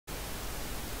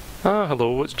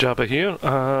Hello, it's Jabba here,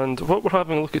 and what we're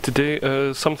having a look at today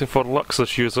is something for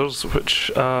Luxus users,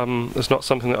 which is not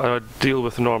something that I deal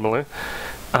with normally,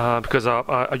 because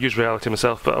I use Reality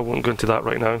myself, but I won't go into that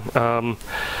right now.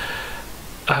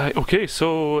 Okay,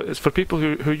 so it's for people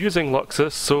who are using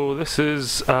Luxus. So this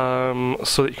is so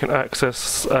that you can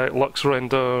access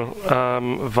LuxRender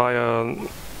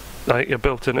via your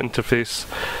built-in interface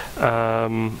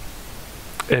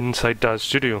inside DAZ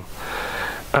Studio.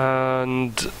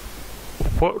 And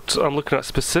what I'm looking at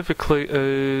specifically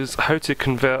is how to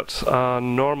convert a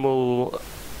normal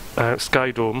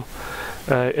skydome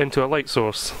into a light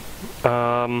source.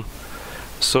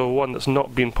 So one that's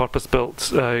not been purpose-built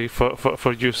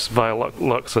for use via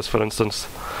Luxus, for instance.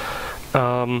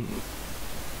 So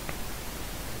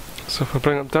if I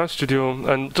bring up DAZ Studio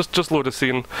and just load a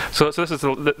scene. So this is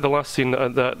the last scene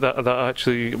that I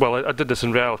actually, well, I did this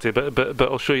in Reality, but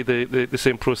I'll show you the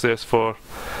same process for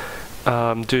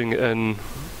doing it in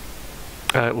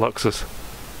Luxus.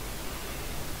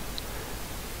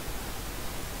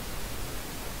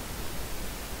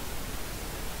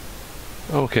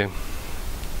 Okay.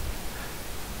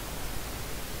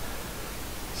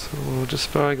 So just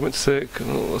for argument's sake,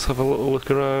 let's have a little look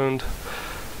around.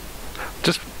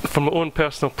 Just from my own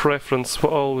personal preference,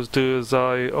 what I always do is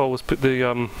I always put the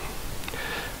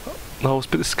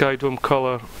skydome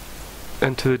color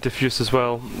into the diffuse as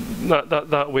well.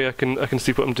 That way I can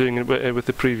see what I'm doing with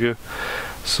the preview.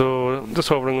 So just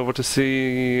hovering over to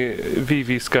see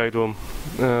VV skydome.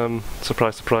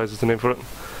 Surprise, surprise is the name for it.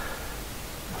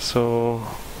 So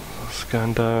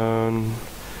scan down.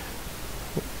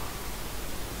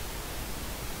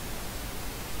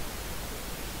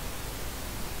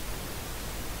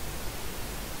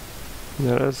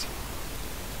 There it is.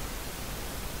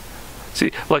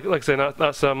 See, like I say,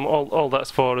 that's all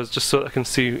that's for is just so that I can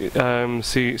see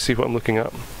what I'm looking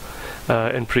at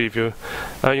in preview.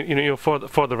 You know, for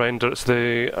the render, it's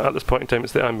at this point in time,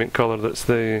 it's the ambient color that's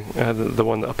the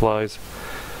one that applies.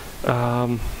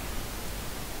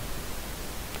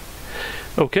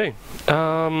 Okay.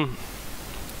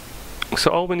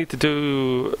 So all we need to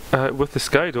do with the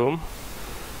skydome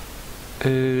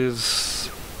is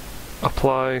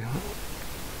apply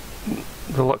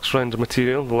the LuxRender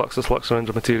material, the Luxus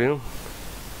LuxRender material.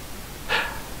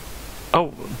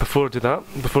 Oh, before I do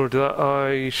that,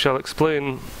 I shall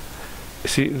explain.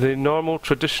 See, the normal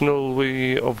traditional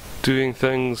way of doing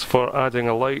things for adding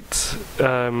a light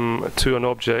to an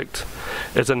object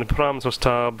is in the parameters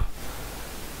tab,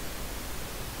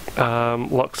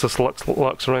 Luxus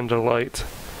LuxRender light,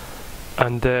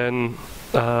 and then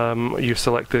you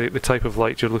select the type of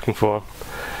light you're looking for.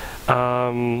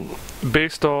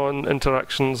 Based on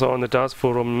interactions on the DAZ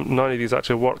forum, none of these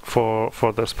actually work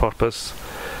for this purpose,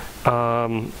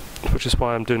 which is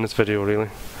why I'm doing this video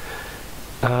really.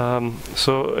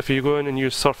 So if you go in and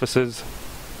use surfaces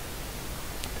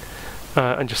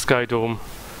and your skydome,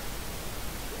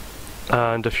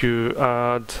 and if you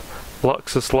add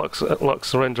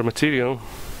LuxRender material,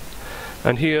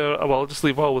 and here, well, I'll just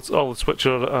leave all the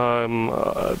switcher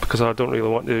because I don't really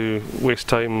want to waste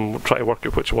time trying to work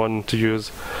out which one to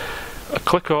use.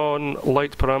 Click on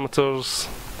light parameters,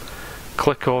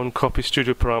 click on copy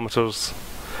studio parameters.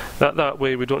 That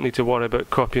way we don't need to worry about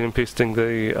copying and pasting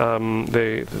the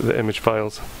image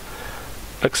files.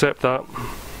 Accept that.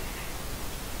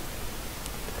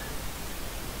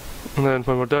 And then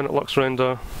when we're down at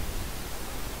LuxRender,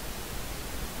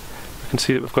 we can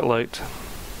see that we've got light.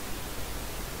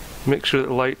 Make sure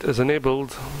that light is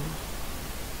enabled,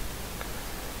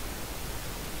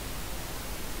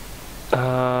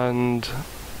 and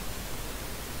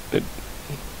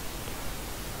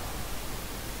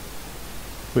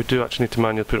we do actually need to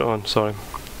manually put it on, sorry.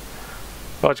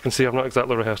 Well, as you can see, I've not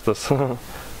exactly rehearsed this. So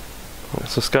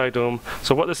skydome.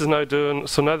 So what this is now doing,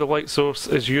 so now the light source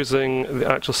is using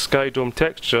the actual skydome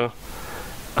texture,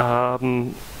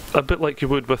 a bit like you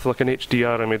would with like an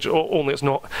HDR image, only it's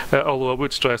not, although I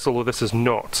would stress, although this is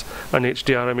not an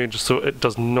HDR image, so it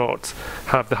does not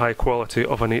have the high quality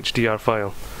of an HDR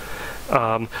file.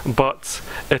 But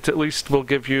it at least will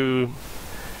give you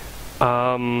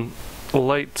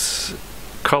light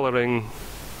colouring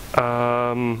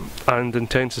and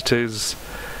intensities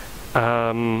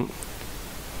that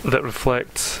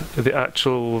reflect the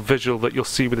actual visual that you'll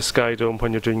see with the skydome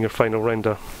when you're doing your final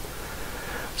render.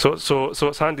 So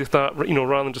it's handy that, you know,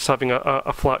 rather than just having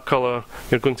a flat colour,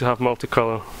 you're going to have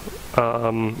multicolour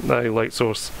light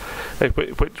source,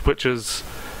 which is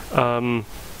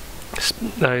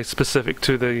specific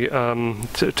to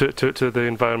the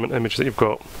environment image that you've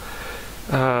got.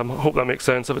 Hope that makes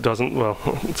sense. If it doesn't, well,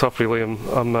 tough really.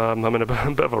 I'm in a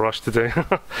bit of a rush today.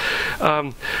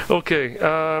 Okay,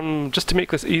 just to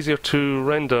make this easier to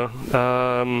render,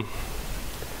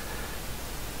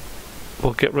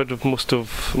 we'll get rid of most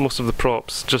of the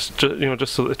props, just so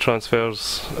that it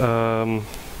transfers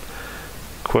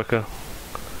quicker.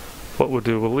 What we'll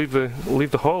do, we'll leave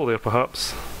the hall there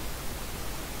perhaps.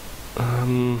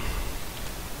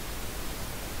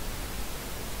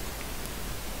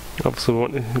 Obviously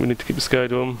we need to keep the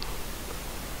skydome.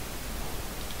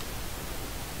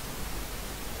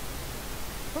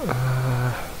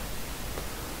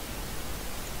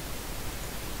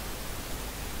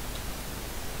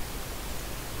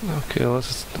 Okay, let's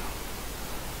just...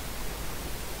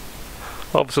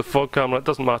 Obviously fog camera, it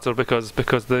doesn't matter because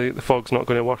the fog's not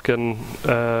going to work in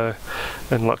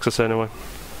Luxus anyway.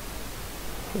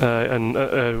 And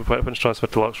when it's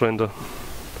transferred to LuxRender.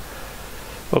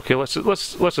 Okay, let's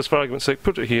just for argument's sake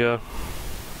put it here,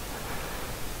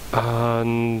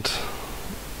 and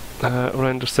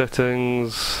render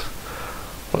settings,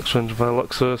 LuxRender via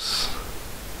Luxus.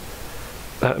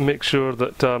 Make sure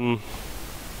that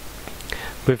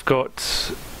we've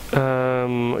got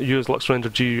use LuxRender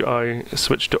GUI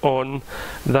switched to on.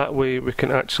 That way we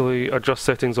can actually adjust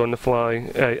settings on the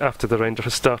fly after the render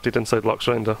has started inside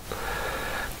LuxRender.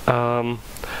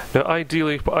 Now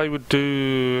ideally what I would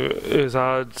do is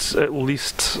add at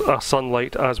least a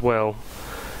sunlight as well,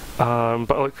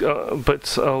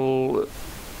 but I'll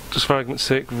just for argument's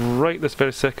sake right this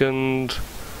very second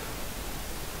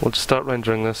we'll just start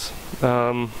rendering this,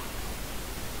 so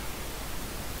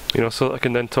that I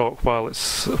can then talk while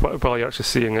you're actually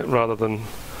seeing it rather than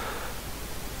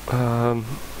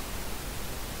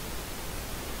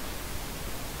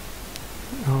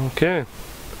okay.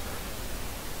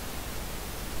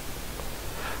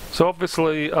 So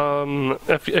obviously,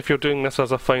 if you're doing this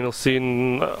as a final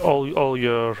scene, all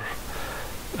your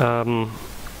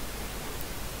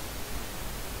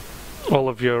all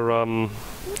of your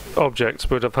objects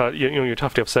would have had, you'd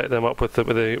have to have set them up with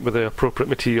the appropriate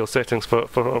material settings for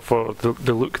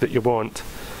the look that you want.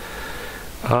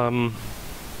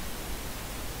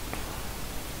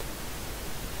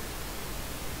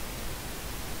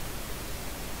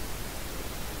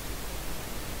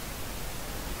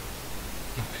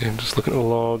 Okay, I'm just looking at the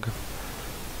log.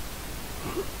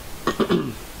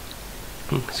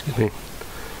 Excuse me.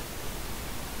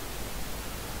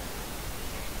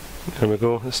 There we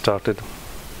go, it started.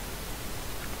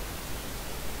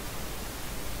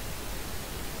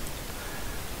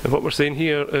 And what we're seeing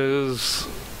here is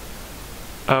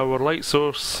our light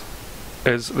source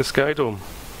is the skydome.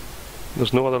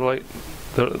 There's no other light.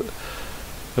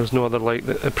 There's no other light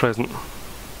at present.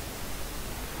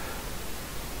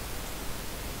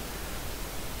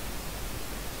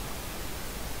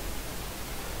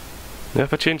 Now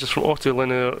if I change this from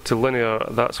auto-linear to linear,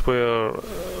 that's where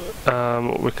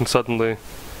we can suddenly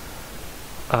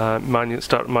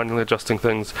start manually adjusting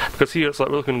things. Because here it's like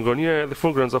we're looking and going, yeah, the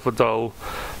foreground's awfully dull.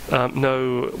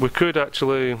 Now we could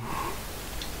actually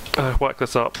whack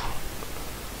this up.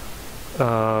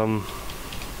 But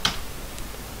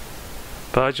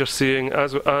as you're seeing,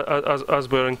 as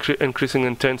we're increasing the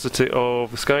intensity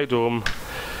of the skydome,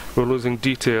 we're losing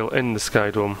detail in the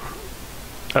skydome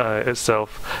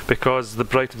itself, because the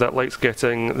brighter that light's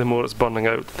getting, the more it's burning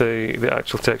out the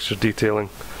actual texture detailing.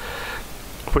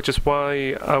 Which is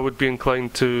why I would be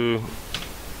inclined to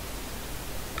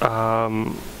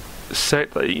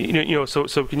set, so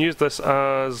we can use this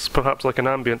as perhaps like an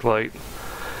ambient light,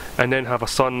 and then have a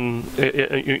sun,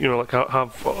 like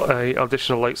have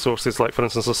additional light sources, like for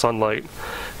instance the sunlight,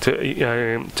 to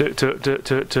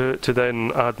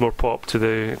then add more pop to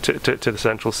the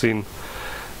central scene.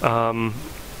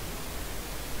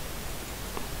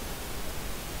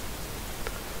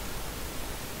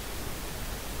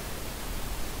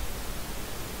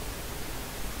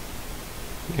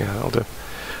 Yeah, that'll do.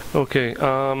 Okay,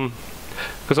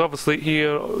 because obviously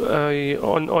here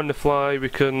on the fly we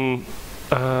can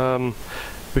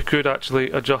we could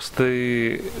actually adjust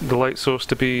the light source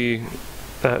to be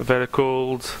very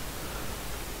cold,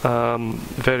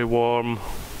 very warm,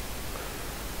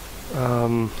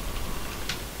 or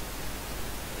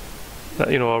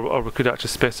we could actually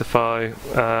specify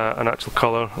an actual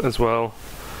colour as well.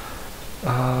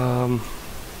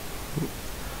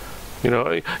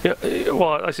 Well,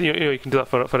 I see. You can do that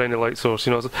for any light source.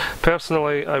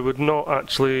 Personally, I would not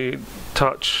actually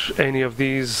touch any of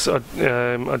these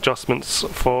adjustments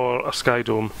for a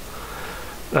skydome,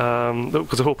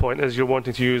 because the whole point is you're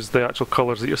wanting to use the actual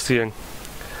colours that you're seeing.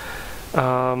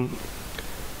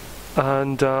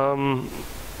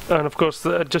 And of course,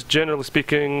 just generally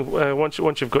speaking, once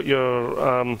you've got your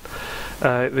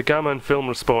the gamma and film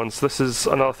response, this is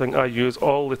another thing I use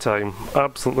all the time,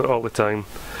 absolutely all the time.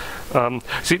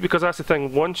 See, because that's the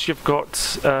thing, once you've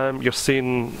got your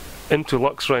scene into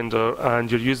LuxRender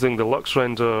and you're using the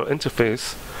LuxRender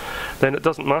interface, then it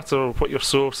doesn't matter what your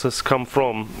source has come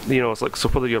from. You know, it's like, so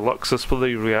whether you're Luxus, whether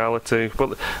you're Reality,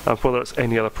 whether it's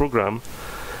any other program,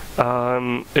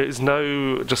 it is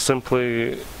now just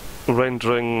simply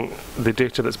rendering the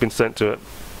data that's been sent to it.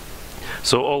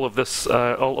 So all of this,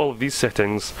 all of these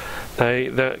settings,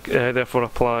 therefore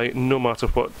apply no matter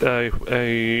what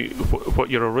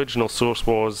your original source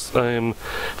was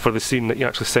for the scene that you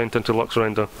actually sent into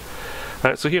LuxRender.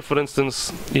 So here, for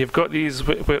instance, you've got these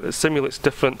where it simulates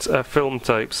different film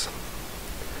types.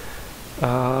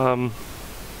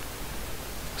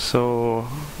 So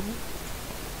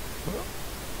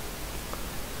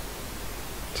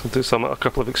do a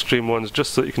couple of extreme ones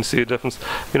just so that you can see the difference.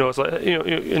 You know, it's like,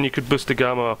 and you could boost the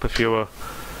gamma up if you were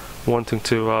wanting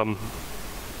to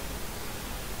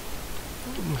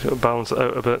balance it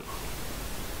out a bit.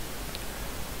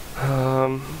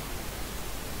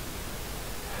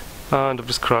 And I've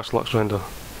just crashed LuxRender.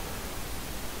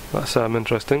 That's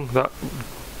interesting. That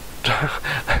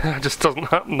just doesn't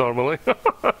happen normally.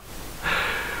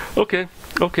 Okay.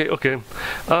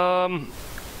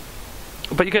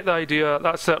 But you get the idea.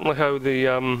 That's certainly how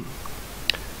the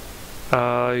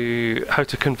how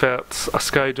to convert a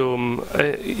skydome,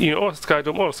 or a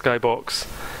skydome or a skybox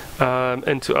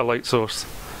into a light source.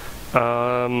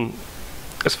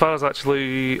 As far as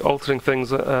actually altering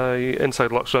things inside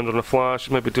LuxRender in a Flash,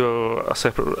 maybe do a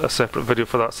separate video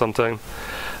for that sometime.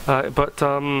 But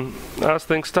as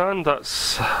things stand,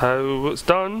 that's how it's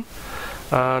done.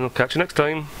 And I'll catch you next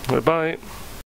time. Bye.